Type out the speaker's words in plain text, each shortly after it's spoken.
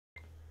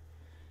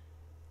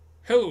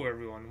Hello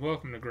everyone,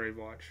 welcome to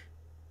Gravewatch.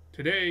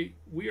 Today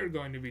we are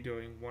going to be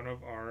doing one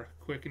of our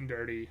quick and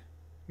dirty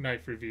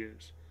knife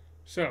reviews.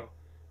 So,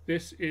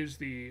 this is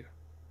the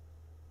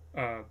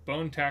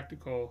Bone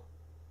Tactical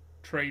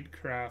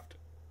Tradecraft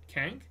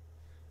CANK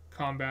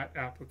Combat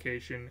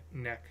Application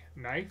Neck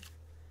Knife.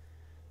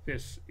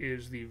 This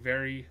is the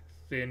very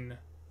thin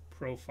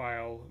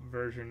profile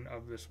version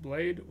of this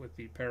blade with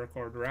the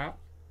paracord wrap.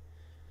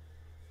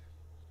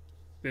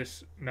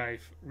 This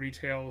knife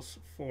retails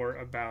for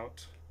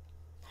about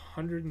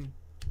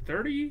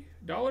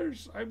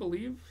 $130, I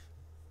believe.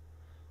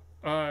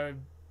 I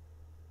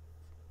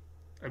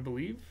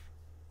believe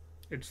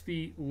it's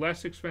the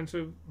less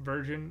expensive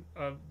version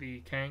of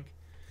the CANK,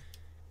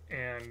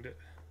 and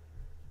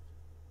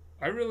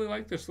I really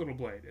like this little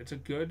blade. It's a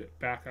good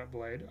backup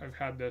blade. I've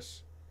had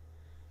this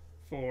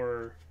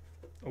for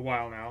a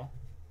while now,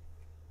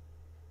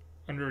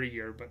 under a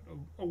year, but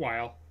a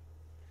while,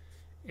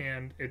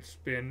 and it's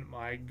been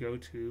my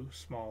go-to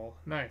small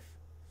knife.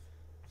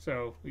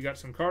 So we got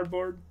some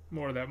cardboard,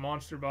 more of that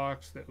monster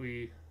box that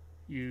we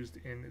used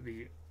in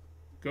the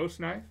ghost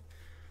knife.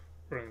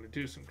 We're going to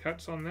do some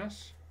cuts on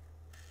this.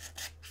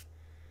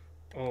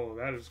 Oh,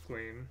 that is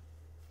clean.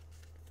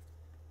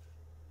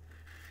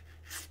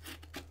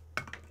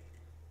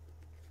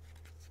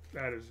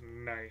 That is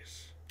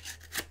nice.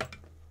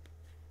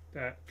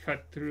 That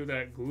cut through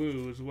that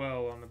glue as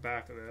well on the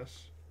back of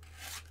this.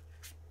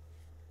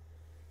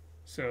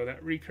 So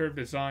that recurve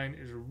design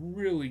is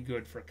really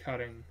good for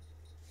cutting.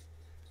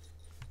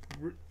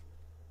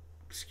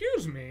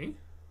 Excuse me,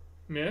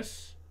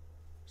 miss.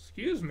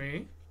 Excuse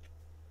me.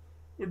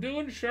 We're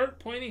doing sharp,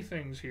 pointy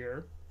things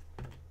here.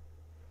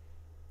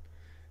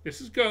 This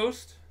is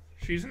Ghost.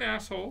 She's an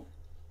asshole.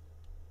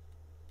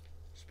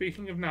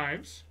 Speaking of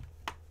knives,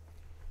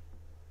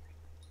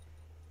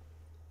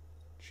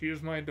 she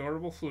is my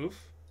adorable floof,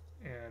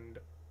 and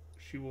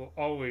she will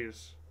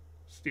always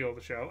steal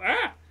the show.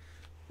 Ah!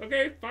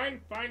 Okay,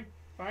 fine.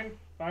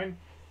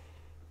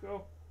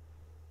 Go.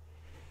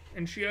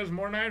 And she has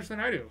more knives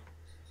than I do.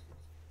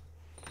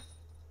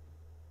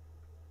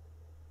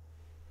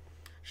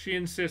 She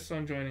insists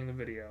on joining the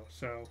video,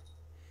 so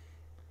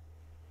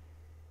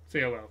say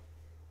hello.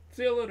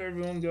 Say hello to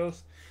everyone,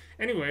 Ghost.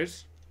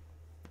 Anyways,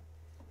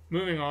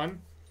 moving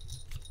on.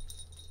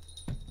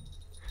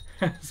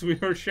 As we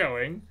were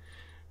showing,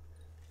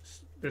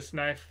 this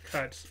knife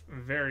cuts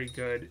very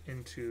good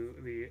into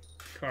the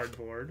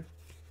cardboard.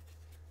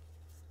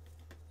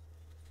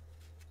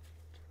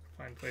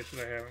 Find places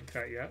I haven't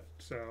cut yet,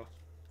 so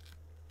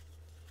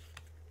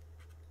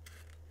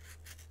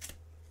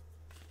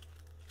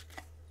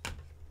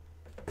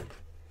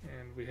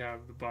and we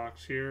have the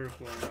box here.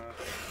 We'll,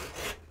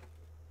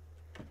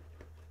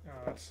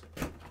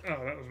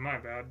 that was my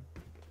bad,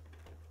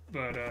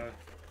 but it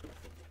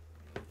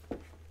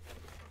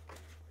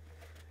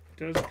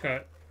does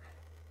cut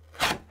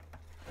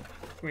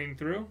clean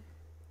through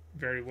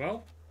very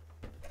well.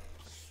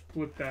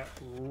 Split that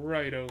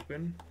right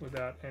open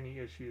without any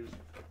issues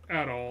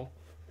at all.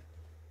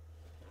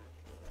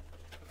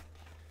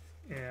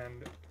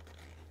 And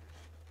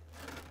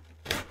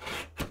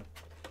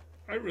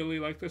I really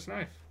like this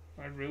knife.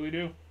 I really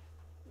do.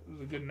 It was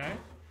a good knife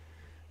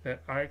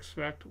that I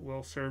expect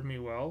will serve me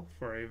well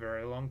for a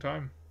very long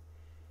time.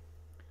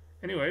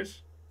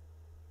 Anyways,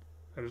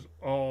 that is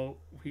all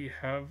we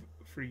have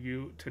for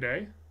you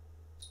today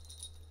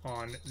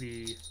on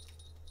the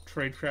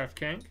Tradecraft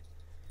CANK.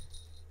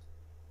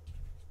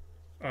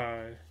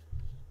 I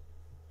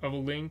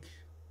will link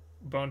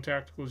Bone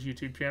Tactical's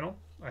YouTube channel.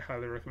 I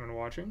highly recommend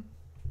watching.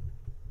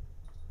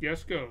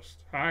 Yes,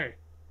 Ghost. Hi.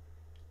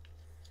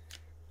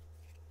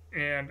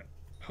 And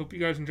hope you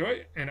guys enjoy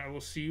it, and I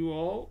will see you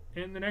all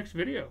in the next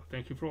video.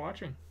 Thank you for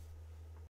watching.